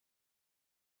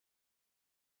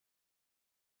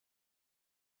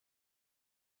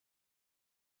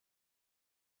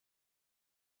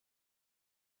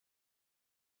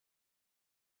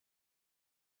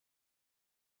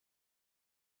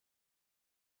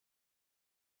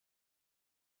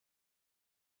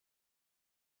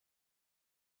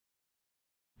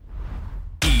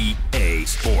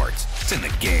It's in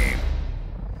the game.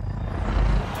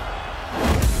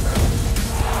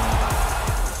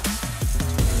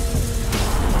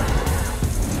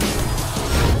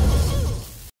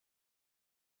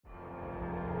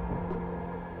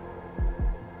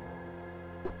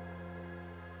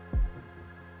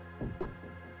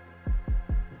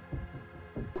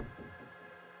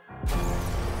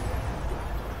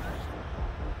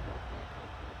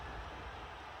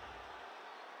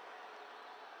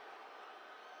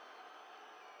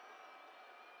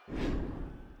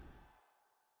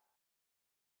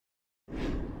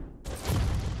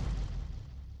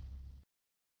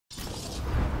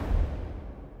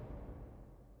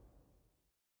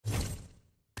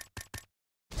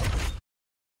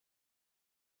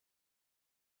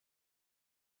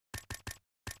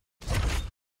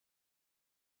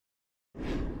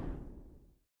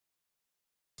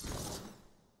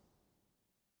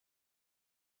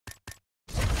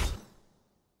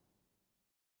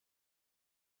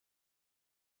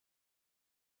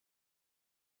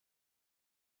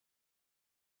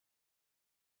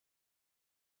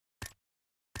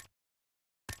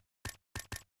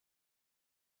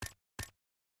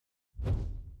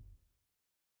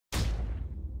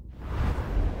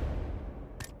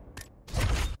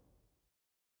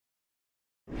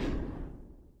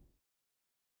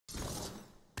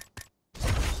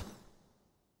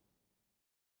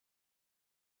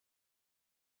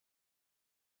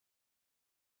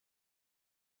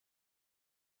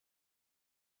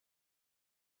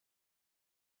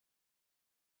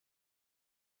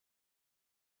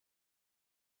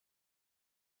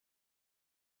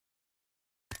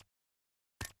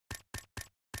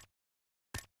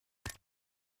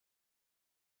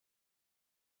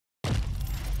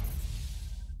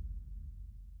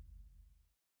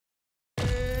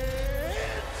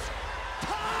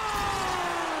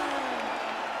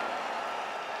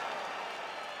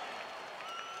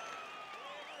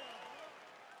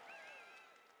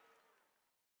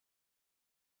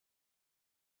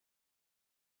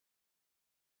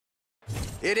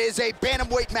 It is a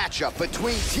bantamweight matchup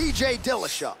between TJ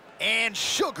Dillashaw and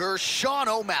Sugar Sean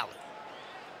O'Malley.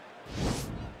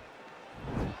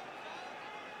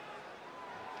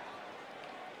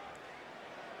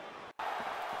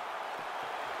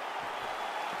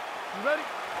 You ready?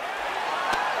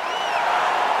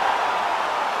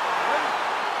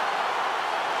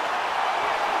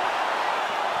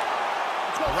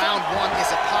 Round one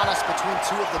is upon us between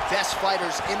two of the best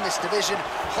fighters in this division.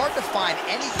 Hard to find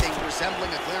anything resembling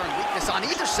a glaring weakness on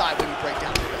either side when you break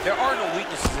down the field. There are no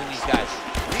weaknesses in these guys.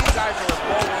 These guys are as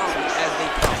well-rounded as they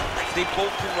come. They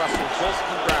both can wrestle, both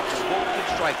can grapple, both can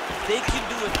strike. They can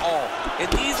do it all.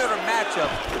 And these are the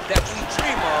matchups that we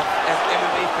dream of as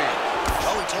MMA fans.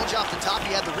 Well, we told you off the top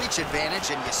he had the reach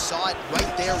advantage, and you saw it right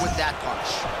there with that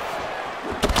punch.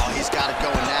 Oh, he's got it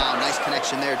going now. Nice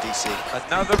connection there, DC.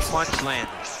 Another punch landed.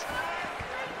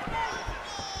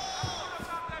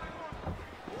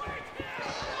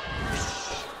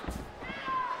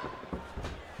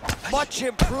 Much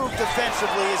improved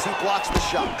defensively as he blocks the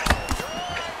shot.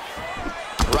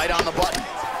 Right on the button.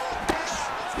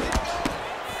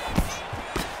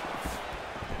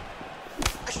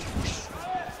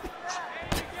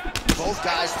 Both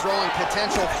guys throwing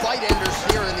potential fight enders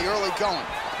here in the early going.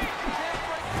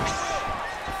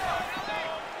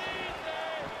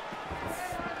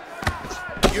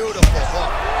 Beautiful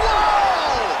hook.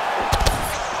 Whoa!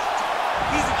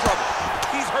 He's in trouble.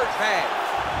 He's hurt bad.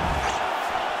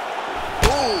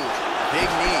 Ooh, big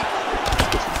knee.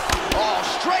 Oh,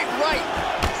 straight right.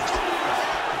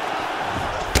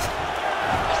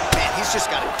 Man, he's just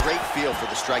got a great feel for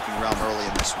the striking realm early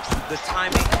in this one. The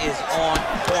timing is on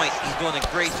point. He's doing a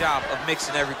great job of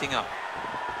mixing everything up.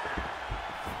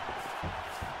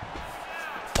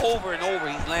 Over and over,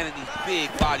 he's landing these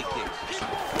big body kicks.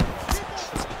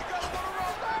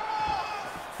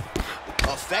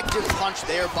 Effective punch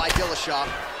there by Dillashaw.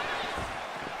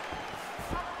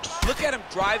 Look at him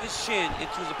drive his shin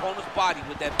into his opponent's body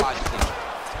with that body kick.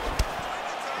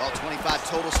 Well, 25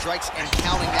 total strikes and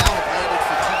counting now have landed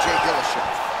for TJ Dillashaw.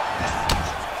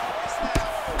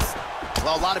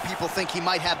 Well, a lot of people think he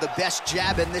might have the best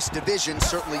jab in this division,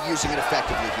 certainly using it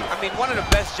effectively here. I mean, one of the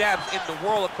best jabs in the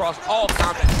world across all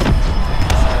combat.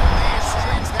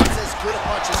 That's as good a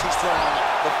punch as he's throwing on it.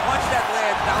 The punch that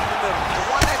lands down the middle, the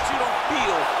one that you don't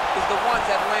feel, is the ones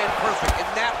that land perfect, and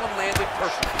that one landed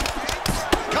perfectly.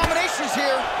 Combinations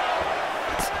here.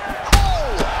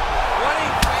 Oh! What a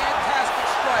fantastic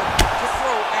strike to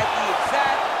throw at the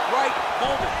exact right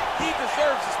moment. He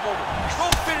deserves this moment. Go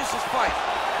finish his fight.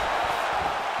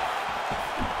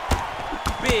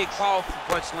 Big, powerful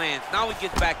punch lands. Now he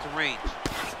gets back to range.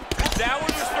 That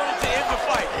one was thrown to end the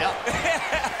fight. Yep.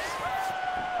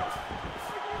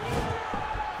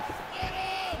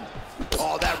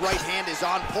 Oh, that right hand is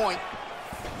on point.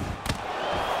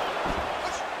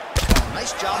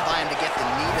 Nice job by him to get the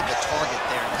knee to the target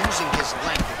there, using his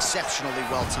length exceptionally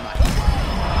well tonight. He's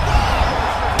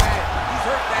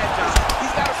hurt bad, John.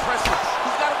 He's got to press it.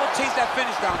 He's got to go chase that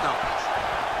finish down now.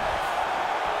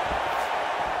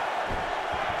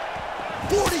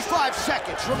 45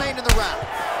 seconds remain in the round.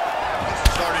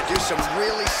 Starting to do some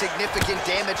really significant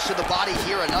damage to the body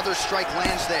here. Another strike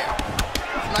lands there.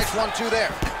 Nice 1-2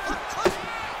 there.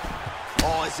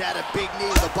 Oh, is that a big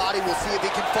knee? The body will see if he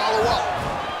can follow up.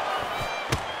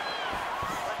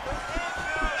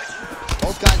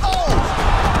 Both guys. Oh!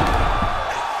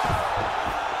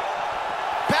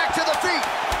 Back to the feet.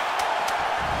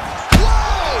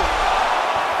 Whoa!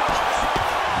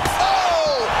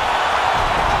 Oh!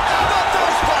 How about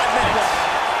those 5 minutes?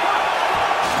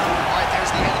 All right,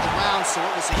 there's the end of the round. So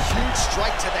it was a huge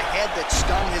strike to the head that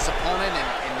stung his opponent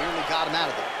and nearly got him out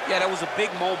of there. Yeah, that was a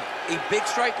big moment. A big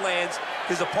strike lands.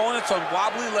 His opponent's on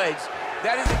wobbly legs.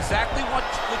 That is exactly what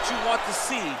you want to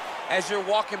see as you're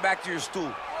walking back to your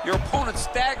stool. Your opponent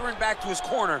staggering back to his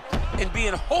corner and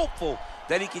being hopeful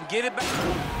that he can get it back.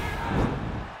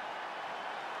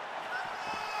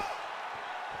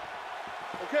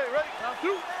 Okay, ready? Round 2.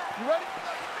 You ready?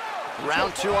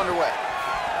 Round 2 underway.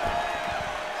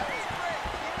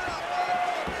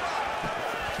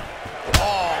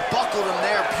 Oh, buckled him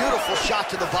there. Beautiful shot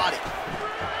to the body.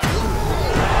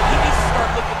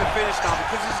 Looking to finish now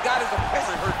because he's got his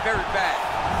opponent hurt very bad.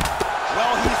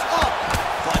 Well, he's up,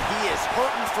 but he is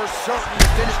hurting for certain. The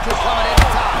finish could come at any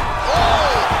time.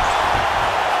 Oh!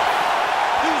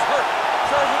 He's hurt.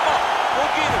 Serve him up. Go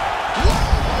get him.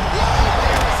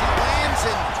 There as he lands,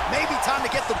 and maybe time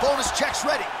to get the bonus checks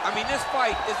ready. I mean, this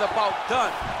fight is about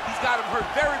done. He's got him hurt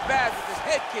very bad with his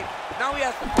head kick. Now he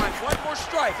has to find one more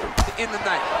strike to end the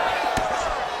night.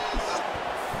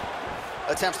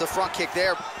 Attempts the front kick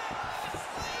there.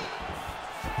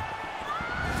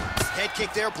 Head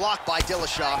kick there, blocked by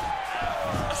Dillashaw.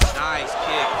 Nice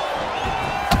kick.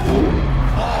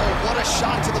 Oh, what a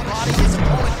shot to the body. His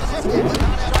opponent crippled, but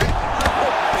not out.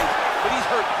 But he's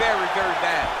hurt very, very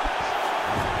bad.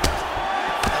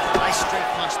 Nice straight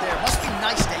punch there. Must be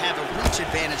nice to have a reach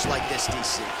advantage like this,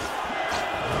 DC.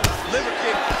 Liver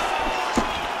kick.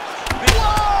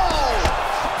 Whoa!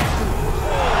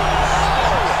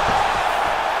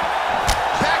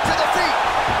 Back to the feet.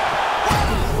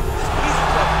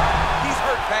 He's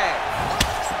hurt bad.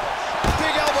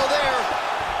 Big elbow there.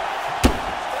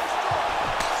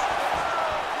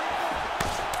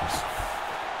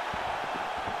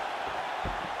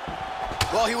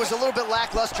 Well, he was a little bit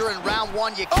lackluster in round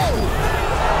 1. Oh!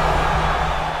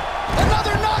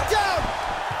 Another knockdown!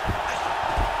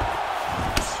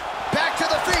 Back to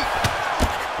the feet.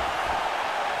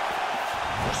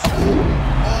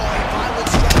 Oh, a violent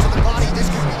strike to the body. This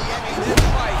could be the end. This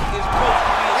fight is close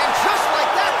to being. And just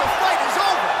like that, the fight is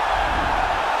over.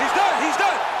 He's done. He's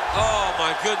done. Oh,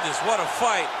 my goodness. What a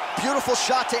fight. Beautiful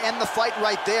shot to end the fight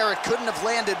right there. It couldn't have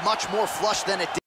landed much more flush than it did.